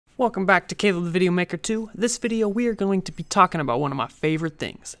Welcome back to Caleb the Video Maker 2. This video we are going to be talking about one of my favorite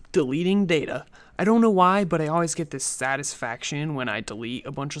things, deleting data. I don't know why, but I always get this satisfaction when I delete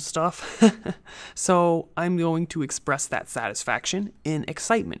a bunch of stuff. So I'm going to express that satisfaction in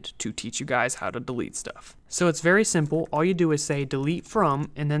excitement to teach you guys how to delete stuff. So it's very simple. All you do is say delete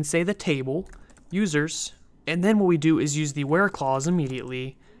from and then say the table, users, and then what we do is use the where clause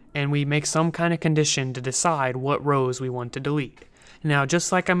immediately and we make some kind of condition to decide what rows we want to delete. Now,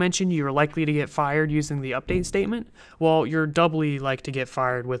 just like I mentioned, you're likely to get fired using the update statement. Well, you're doubly like to get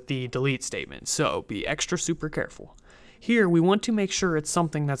fired with the delete statement, so be extra super careful. Here, we want to make sure it's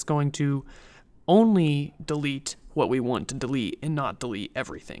something that's going to only delete what we want to delete and not delete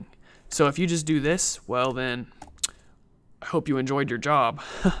everything. So if you just do this, well then, I hope you enjoyed your job.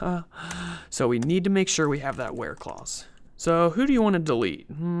 So we need to make sure we have that where clause. So who do you want to delete?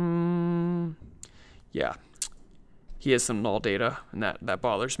 Yeah. He has some null data, and that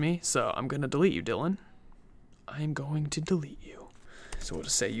bothers me, so I'm going to delete you, Dylan. I'm going to delete you. So we'll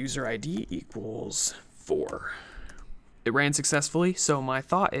just say user ID equals 4. It ran successfully, so my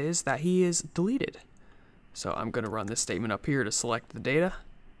thought is that he is deleted. So I'm going to run this statement up here to select the data.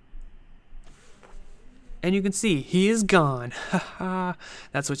 And you can see, he is gone.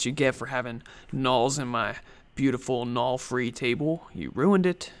 That's what you get for having nulls in my beautiful null-free table. You ruined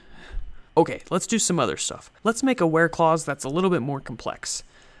it. Okay, let's do some other stuff. Let's make a where clause that's a little bit more complex.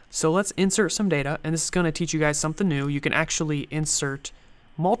 So let's insert some data, and this is going to teach you guys something new. You can actually insert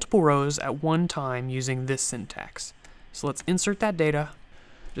multiple rows at one time using this syntax. So let's insert that data.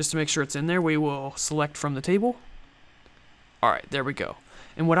 Just to make sure it's in there, we will select from the table. Alright, there we go.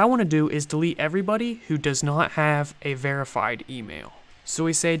 And what I want to do is delete everybody who does not have a verified email. So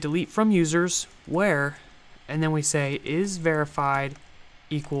we say delete from users, where, and then we say is verified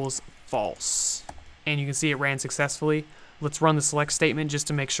equals false. And you can see it ran successfully. Let's run the select statement just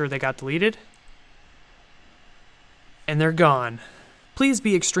to make sure they got deleted. And they're gone. Please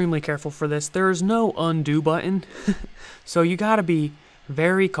be extremely careful for this. There is no undo button. So you gotta be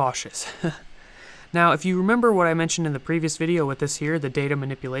very cautious. Now, if you remember what I mentioned in the previous video with this here, the data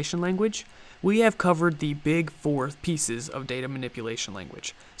manipulation language, we have covered the big 4 pieces of data manipulation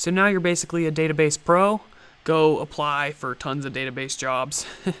language. So now you're basically a database pro. Go apply for tons of database jobs.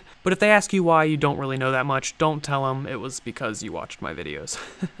 But if they ask you why you don't really know that much, don't tell them it was because you watched my videos.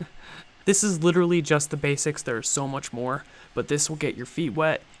 This is literally just the basics. There's so much more, but this will get your feet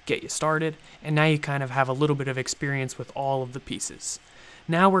wet, get you started, and now you kind of have a little bit of experience with all of the pieces.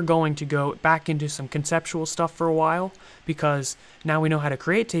 Now we're going to go back into some conceptual stuff for a while, because now we know how to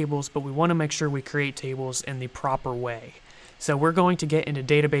create tables, but we want to make sure we create tables in the proper way. So we're going to get into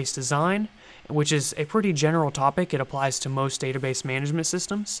database design, which is a pretty general topic. It applies to most database management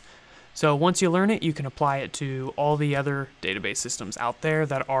systems. So once you learn it, you can apply it to all the other database systems out there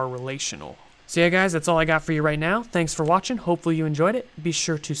that are relational. So yeah guys, that's all I got for you right now. Thanks for watching. Hopefully you enjoyed it. Be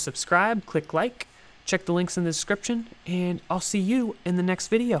sure to subscribe, click like, check the links in the description, and I'll see you in the next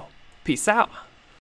video. Peace out.